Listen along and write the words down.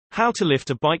How to lift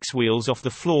a bike's wheels off the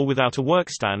floor without a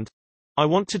workstand. I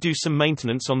want to do some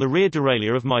maintenance on the rear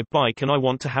derailleur of my bike and I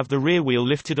want to have the rear wheel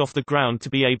lifted off the ground to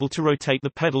be able to rotate the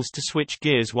pedals to switch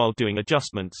gears while doing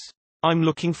adjustments. I'm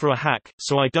looking for a hack,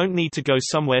 so I don't need to go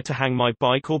somewhere to hang my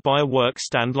bike or buy a work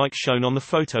stand like shown on the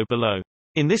photo below.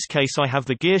 In this case I have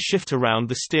the gear shift around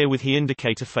the steer with the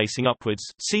indicator facing upwards,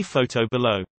 see photo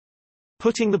below.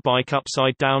 Putting the bike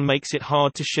upside down makes it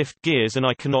hard to shift gears and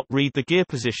I cannot read the gear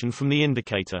position from the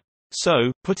indicator.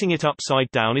 So, putting it upside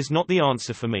down is not the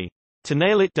answer for me. To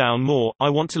nail it down more, I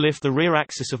want to lift the rear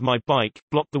axis of my bike,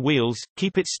 block the wheels,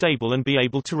 keep it stable and be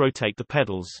able to rotate the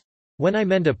pedals. When I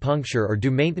mend a puncture or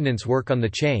do maintenance work on the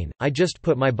chain, I just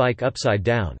put my bike upside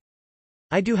down.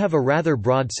 I do have a rather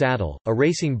broad saddle, a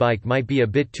racing bike might be a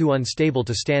bit too unstable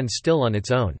to stand still on its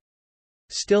own.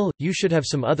 Still, you should have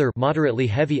some other moderately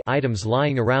heavy items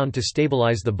lying around to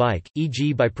stabilize the bike,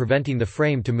 e.g. by preventing the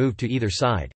frame to move to either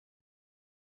side.